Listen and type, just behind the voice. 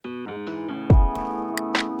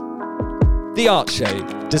The Art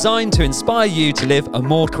Show, designed to inspire you to live a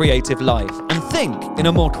more creative life and think in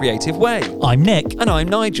a more creative way. I'm Nick. And I'm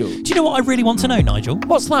Nigel. Do you know what I really want to know, Nigel?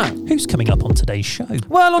 What's that? Who's coming up on today's show?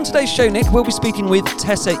 Well, on today's show, Nick, we'll be speaking with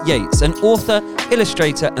Tessa Yates, an author,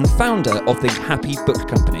 illustrator and founder of the Happy Book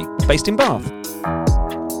Company, based in Bath.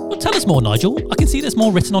 Well, tell us more, Nigel. I can see there's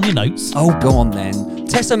more written on your notes. Oh, go on then.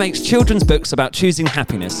 Tessa makes children's books about choosing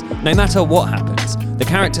happiness, no matter what happens. The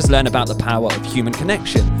characters learn about the power of human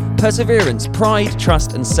connection, perseverance, pride,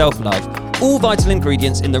 trust and self-love, all vital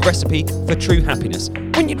ingredients in the recipe for true happiness.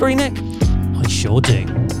 Wouldn't you agree, Nick? I sure do.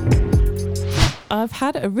 I've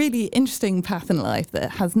had a really interesting path in life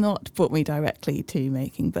that has not brought me directly to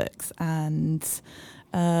making books. And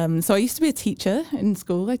so I used to be a teacher in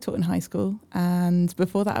school. I taught in high school. And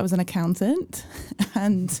before that, I was an accountant.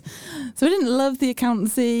 And so I didn't love the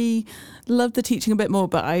accountancy, loved the teaching a bit more,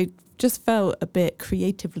 but I just felt a bit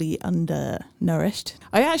creatively undernourished.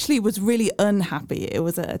 I actually was really unhappy. It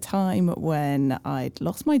was at a time when I'd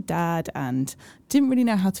lost my dad and didn't really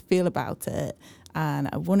know how to feel about it. And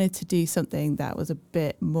I wanted to do something that was a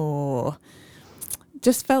bit more,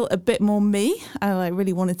 just felt a bit more me. I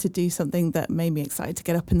really wanted to do something that made me excited to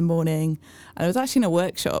get up in the morning. And I was actually in a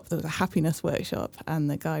workshop, there was a happiness workshop, and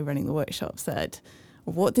the guy running the workshop said,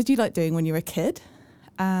 "What did you like doing when you were a kid?"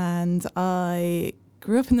 And I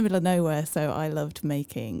grew up in the middle of nowhere, so I loved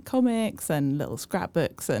making comics and little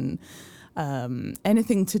scrapbooks and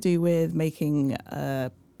anything to do with making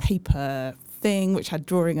a paper thing which had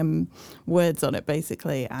drawing and words on it,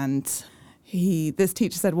 basically. And this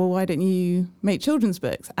teacher said, "Well, why don't you make children's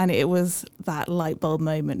books?" And it was that light bulb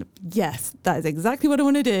moment. Yes, that is exactly what I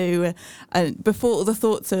want to do. And before all the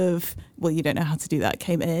thoughts of, well, you don't know how to do that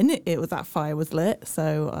came in, it was that fire was lit.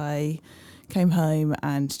 So I came home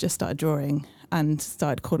and just started drawing and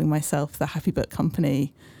started calling myself the Happy Book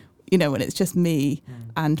Company, you know, when it's just me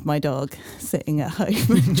and my dog sitting at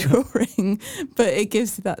home and drawing. But it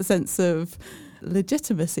gives you that sense of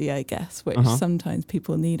legitimacy, I guess, which sometimes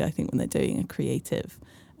people need, I think, when they're doing a creative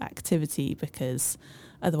activity, because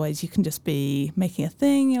otherwise you can just be making a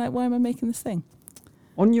thing. You're like, why am I making this thing?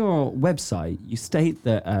 On your website, you state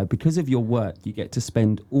that because of your work, you get to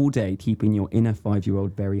spend all day keeping your inner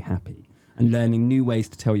 5-year-old very happy and learning new ways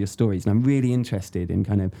to tell your stories. And I'm really interested in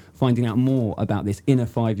kind of finding out more about this inner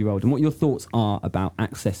 5-year-old and what your thoughts are about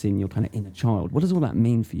accessing your kind of inner child. What does all that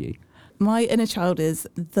mean for you? My inner child is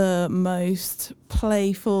the most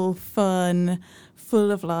playful, fun,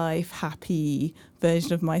 full of life, happy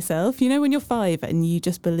version of myself. You know, when you're 5 and you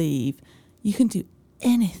just believe you can do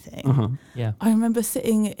anything. Yeah. I remember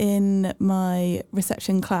sitting in my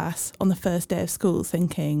reception class on the first day of school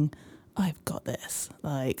thinking, I've got this.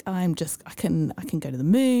 Like, I can go to the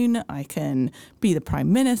moon, I can be the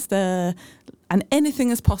Prime Minister, and anything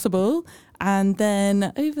is possible. And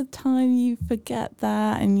then over time you forget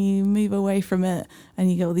that and you move away from it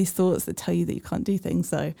and you get all these thoughts that tell you that you can't do things.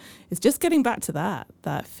 So it's just getting back to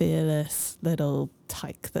that fearless little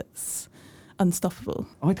tyke that's unstoppable.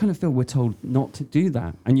 I kind of feel we're told not to do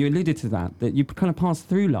that. And you alluded to that you kind of pass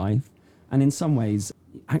through life, and in some ways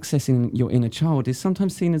accessing your inner child is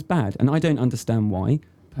sometimes seen as bad. And I don't understand why,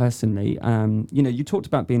 personally. You know, you talked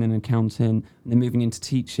about being an accountant and then moving into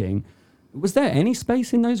teaching. Was there any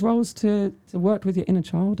space in those roles to work with your inner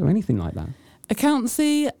child or anything like that?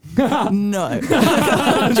 Accountancy? No.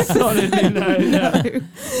 Solidly no.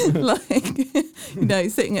 Like, you know,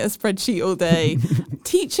 sitting at a spreadsheet all day.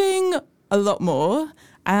 Teaching, a lot more.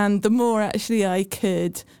 And the more actually I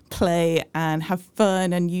could play and have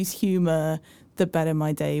fun and use humour, the better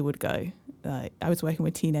my day would go. I was working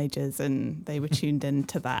with teenagers and they were tuned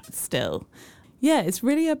into that still. Yeah, it's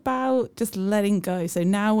really about just letting go. So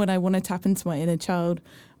now when I want to tap into my inner child,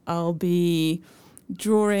 I'll be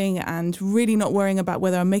drawing and really not worrying about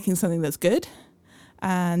whether I'm making something that's good,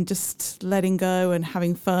 and just letting go and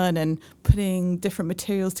having fun and putting different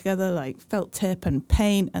materials together like felt tip and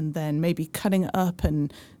paint, and then maybe cutting it up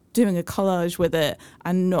and doing a collage with it,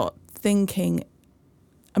 and not thinking,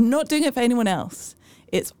 I'm not doing it for anyone else.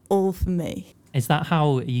 It's all for me. Is that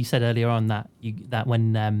how you said earlier on that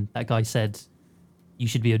when that guy said you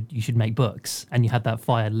should make books and you had that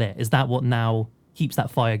fire lit? Is that what now keeps that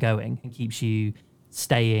fire going and keeps you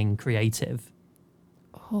staying creative?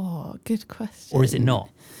 Oh, good question. Or is it not?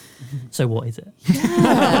 So what is it?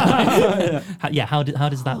 Yeah. How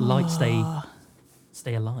does that light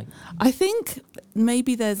stay alive? I think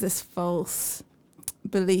maybe there's this false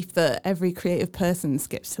belief that every creative person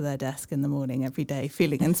skips to their desk in the morning every day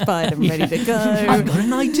feeling inspired and ready to go. I've got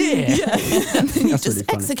an idea. Yeah. And then you That's just really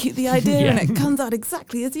execute the idea and it comes out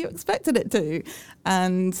exactly as you expected it to.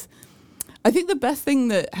 And I think the best thing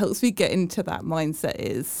that helps me get into that mindset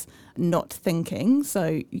is not thinking.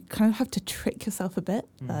 So you kind of have to trick yourself a bit.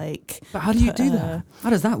 But how do you do that? How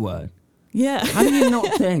does that work? Yeah. How do you not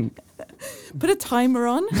think? Put a timer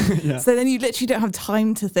on. Yeah. So then you literally don't have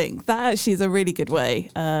time to think. That actually is a really good way.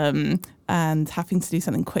 And having to do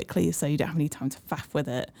something quickly so you don't have any time to faff with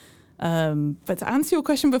it. But to answer your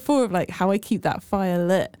question before of like how I keep that fire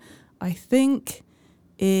lit, I think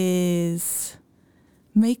is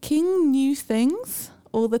making new things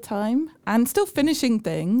all the time and still finishing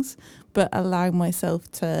things, but allowing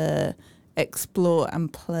myself to explore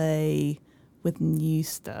and play with new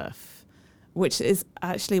stuff, which is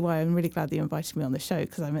actually why I'm really glad that you invited me on the show,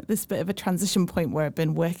 because I'm at this bit of a transition point where I've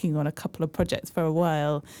been working on a couple of projects for a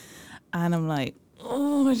while and I'm like,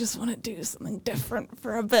 oh, I just want to do something different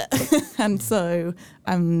for a bit. And so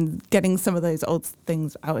I'm getting some of those old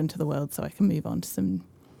things out into the world so I can move on to some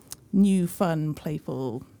new, fun,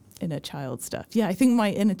 playful inner child stuff. Yeah, I think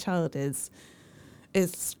my inner child is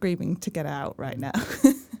screaming to get out right now.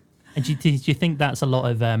 And do you think that's a lot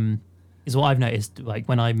of is what I've noticed, like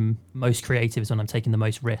when I'm most creative is when I'm taking the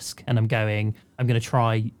most risk and I'm going to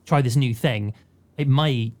try this new thing. It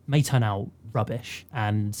may turn out rubbish,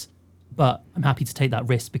 but I'm happy to take that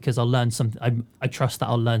risk because I'll learn something. I trust that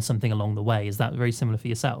I'll learn something along the way. Is that very similar for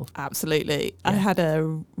yourself? Absolutely. Yeah. I had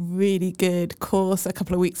a really good course a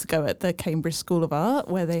couple of weeks ago at the Cambridge School of Art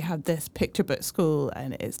where they had this picture book school,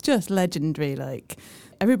 and it's just legendary. Like,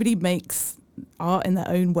 everybody makes art in their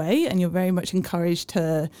own way and you're very much encouraged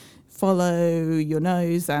to follow your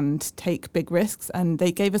nose and take big risks. And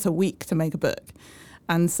they gave us a week to make a book.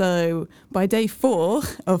 And so by day 4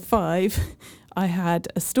 of 5, I had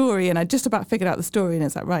a story and I just about figured out the story, and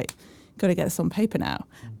it's like, right, got to get this on paper now.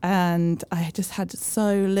 And I just had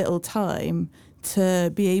so little time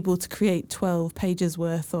to be able to create 12 pages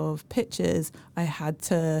worth of pictures. I had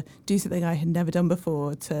to do something I had never done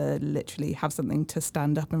before to literally have something to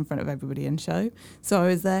stand up in front of everybody and show. So I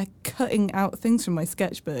was there cutting out things from my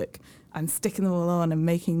sketchbook and sticking them all on and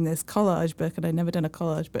making this collage book, and I'd never done a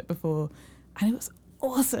collage book before. And it was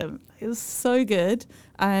awesome. It was so good.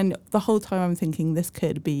 And the whole time I'm thinking this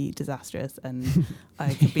could be disastrous and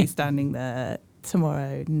I could be standing there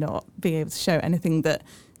tomorrow not being able to show anything that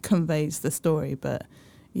conveys the story. But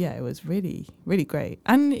yeah, it was really, really great.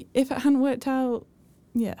 And if it hadn't worked out,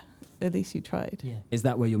 yeah, at least you tried. Yeah. Is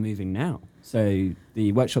that where you're moving now? So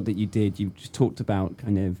the workshop that you did, you just talked about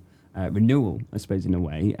kind of renewal, I suppose, in a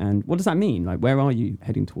way. And what does that mean? Like, where are you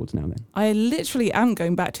heading towards now then? I literally am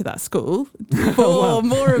going back to that school for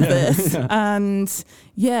more of this. Yeah. And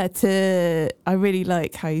yeah, I really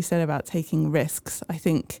like how you said about taking risks. I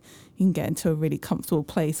think you can get into a really comfortable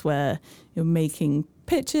place where you're making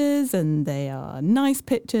pictures and they are nice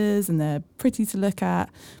pictures and they're pretty to look at.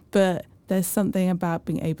 But there's something about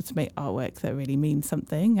being able to make artwork that really means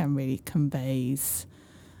something and really conveys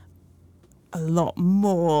a lot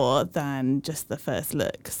more than just the first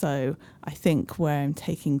look. So I think where I'm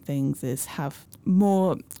taking things is have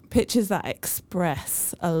more pictures that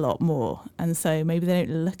express a lot more. And so maybe they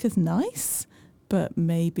don't look as nice, but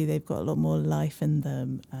maybe they've got a lot more life in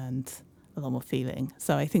them and a lot more feeling.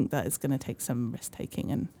 So I think that is going to take some risk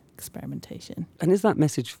taking and experimentation. And is that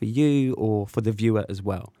message for you or for the viewer as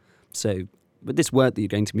well? So with this work that you're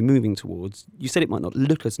going to be moving towards, you said it might not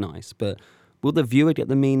look as nice, but will the viewer get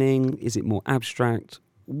the meaning? Is it more abstract?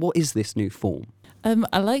 What is this new form?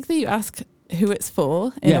 I like that you ask who it's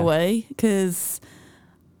for in a way, because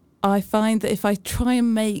I find that if I try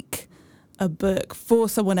and make a book for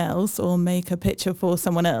someone else or make a picture for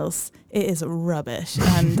someone else, it is rubbish.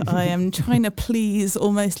 And I am trying to please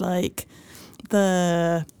almost like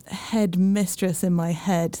the head mistress in my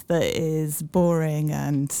head that is boring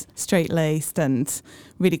and straight-laced and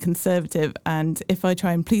really conservative. And if I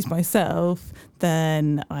try and please myself,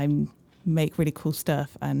 then I make really cool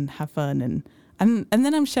stuff and have fun. And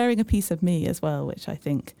then I'm sharing a piece of me as well, which I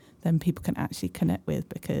think then people can actually connect with,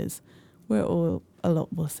 because we're all a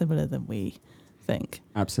lot more similar than we think.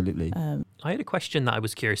 Absolutely. I had a question that I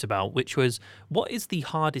was curious about, which was, what is the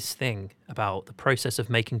hardest thing about the process of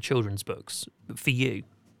making children's books for you?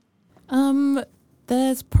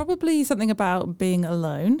 There's probably something about being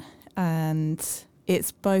alone, and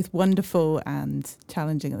it's both wonderful and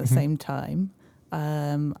challenging at the same time.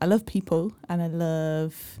 I love people and I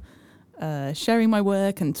love sharing my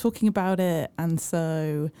work and talking about it. And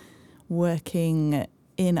so working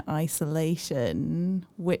in isolation,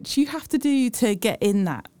 which you have to do to get in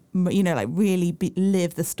that, you know, like really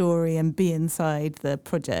live the story and be inside the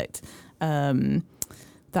project,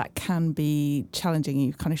 that can be challenging.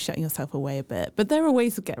 You're kind of shutting yourself away a bit. But there are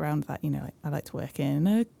ways to get around that. You know, I like to work in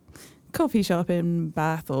a coffee shop in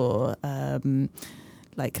Bath or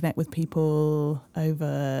like connect with people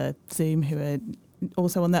over Zoom who are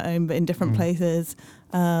also on their own but in different places.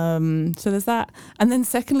 So there's that. And then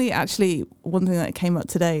secondly, actually, one thing that came up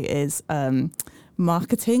today is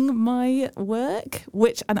marketing my work,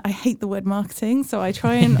 and I hate the word marketing, so I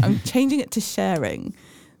try and I'm changing it to sharing.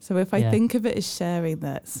 So if I think of it as sharing,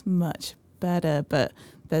 that's much better. But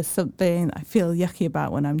there's something I feel yucky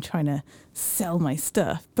about when I'm trying to sell my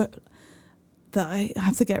stuff, but that I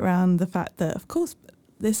have to get around the fact that, of course,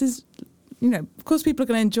 this is, of course people are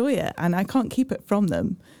going to enjoy it and I can't keep it from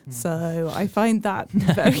them. So I find that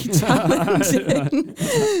very challenging.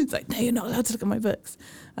 It's like, no, you're not allowed to look at my books.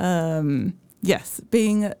 Yes,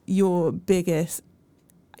 being your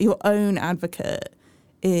own advocate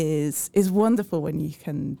is wonderful when you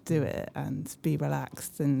can do it and be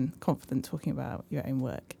relaxed and confident talking about your own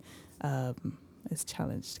work. It's a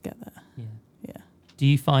challenge to get there. Yeah. Do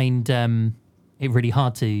you find it really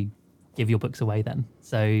hard to give your books away then?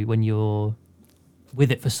 So when you're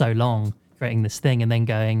with it for so long, creating this thing and then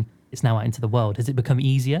going, it's now out into the world, has it become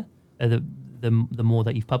easier the more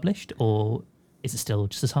that you've published, or is it still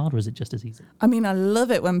just as hard, or is it just as easy? I mean, I love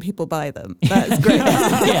it when people buy them. That's great.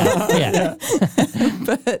 yeah.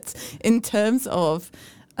 But in terms of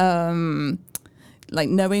like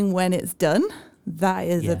knowing when it's done, that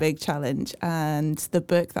is a big challenge. And the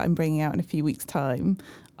book that I'm bringing out in a few weeks' time,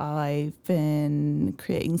 I've been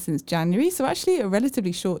creating since January. So actually a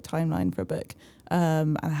relatively short timeline for a book.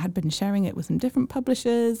 And I had been sharing it with some different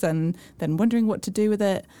publishers and then wondering what to do with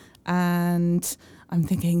it. And I'm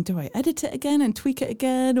thinking, do I edit it again and tweak it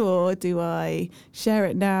again, or do I share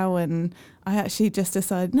it now? And I actually just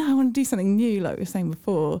decided, no, I want to do something new, like we were saying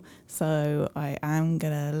before. So I am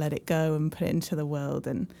going to let it go and put it into the world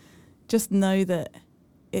and just know that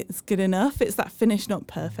it's good enough. It's that finished, not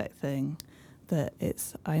perfect thing that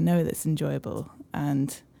I know that it's enjoyable.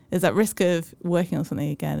 And there's that risk of working on something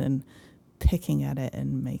again and picking at it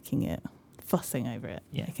and making it, fussing over it,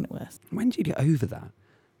 making it worse. When do you get over that?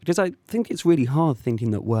 Because I think it's really hard thinking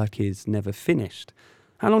that work is never finished.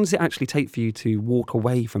 How long does it actually take for you to walk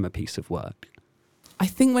away from a piece of work? I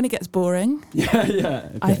think when it gets boring. Yeah. Okay.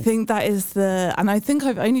 I think that is and I think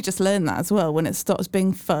I've only just learned that as well, when it stops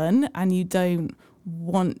being fun and you don't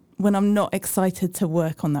when I'm not excited to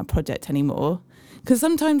work on that project anymore. Because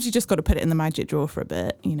sometimes you just got to put it in the magic drawer for a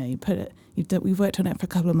bit. You put it, we've worked on it for a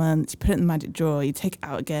couple of months, you put it in the magic drawer, you take it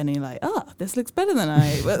out again and you're like, this looks better than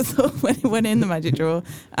I thought when it went in the magic drawer.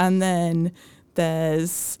 And then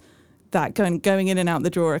there's that going in and out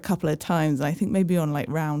the drawer a couple of times. I think maybe on like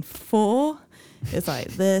round 4, it's like,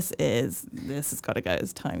 this has got to go.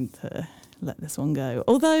 It's time to let this one go.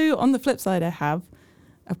 Although on the flip side, I have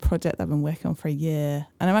a project that I've been working on for a year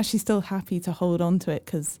and I'm actually still happy to hold on to it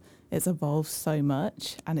because it's evolved so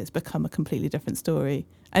much and it's become a completely different story.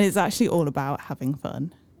 And it's actually all about having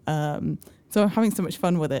fun. So I'm having so much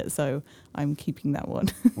fun with it. So I'm keeping that one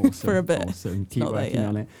for a bit. Awesome. Keep working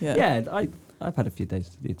on it. Yeah, I've had a few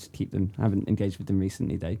days to keep them. I haven't engaged with them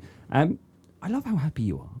recently though. I love how happy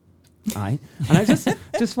you are. And I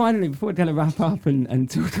just finally, before we're going to wrap up and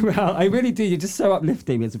talk about, I really do, you're just so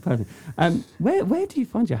uplifting as a person. Where do you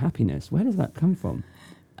find your happiness? Where does that come from?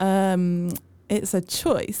 It's a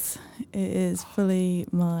choice. It is fully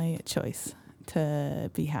my choice to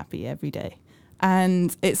be happy every day.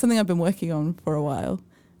 And it's something I've been working on for a while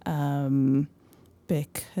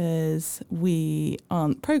because we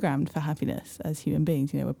aren't programmed for happiness as human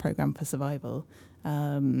beings. We're programmed for survival.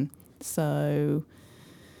 So,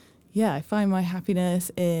 I find my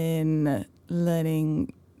happiness in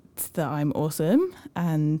learning that I'm awesome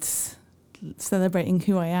and celebrating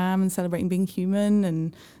who I am and celebrating being human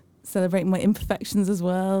and celebrating my imperfections as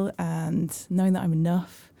well and knowing that I'm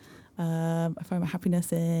enough. I find my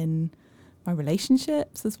happiness in my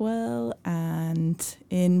relationships as well and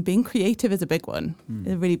in being creative is a big one,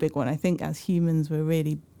 a really big one. I think as humans, we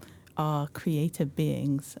really are creative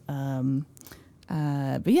beings. But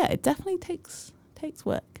it definitely takes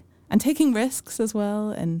work and taking risks as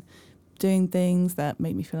well and doing things that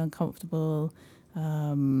make me feel uncomfortable.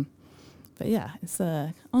 But it's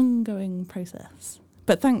an ongoing process.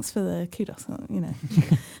 But thanks for the kudos,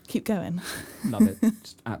 keep going. Love it.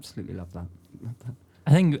 Just absolutely love that.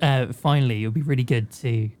 I think finally it would be really good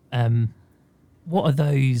to, what are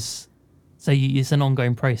those, so it's an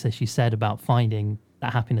ongoing process you said about finding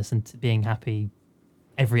that happiness and being happy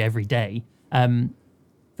every day.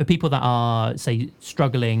 For people that are, say,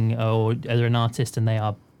 struggling or they're an artist and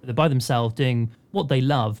they're by themselves doing what they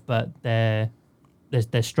love, but they're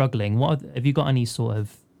struggling, have you got any sort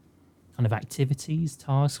of kind of activities,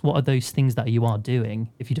 tasks? What are those things that you are doing,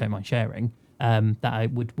 if you don't mind sharing,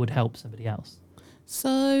 would help somebody else?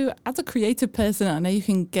 So as a creative person, I know you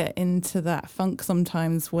can get into that funk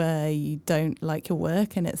sometimes where you don't like your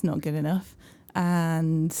work and it's not good enough.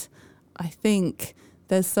 And I think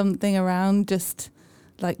there's something around just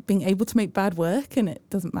like being able to make bad work and it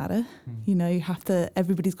doesn't matter. You know,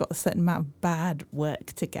 everybody's got a certain amount of bad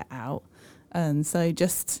work to get out. And so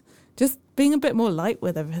just being a bit more light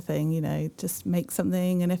with everything, you know, just make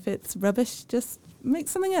something. And if it's rubbish, just make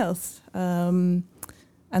something else.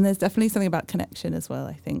 And there's definitely something about connection as well,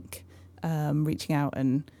 I think, reaching out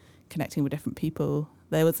and connecting with different people.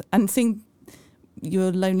 And seeing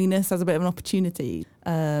your loneliness as a bit of an opportunity.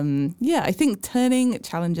 I think turning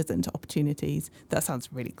challenges into opportunities. That sounds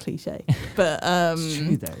really cliche, but it's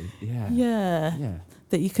true though. Yeah.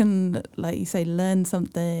 That you can, like you say, learn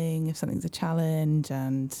something if something's a challenge,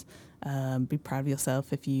 and be proud of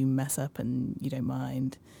yourself if you mess up and you don't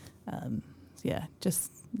mind.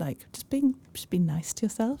 Just be nice to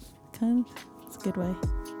yourself, kind of. It's a good way.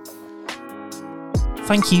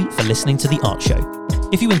 Thank you for listening to The Art Show.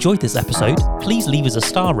 If you enjoyed this episode, please leave us a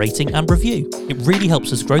star rating and review. It really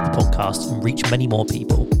helps us grow the podcast and reach many more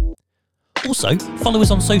people. Also, follow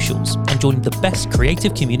us on socials and join the best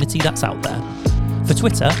creative community that's out there. For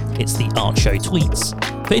Twitter, it's The Art Show Tweets.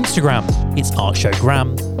 For Instagram, it's Art Show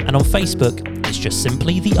Gram. And on Facebook, it's just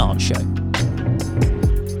simply The Art Show.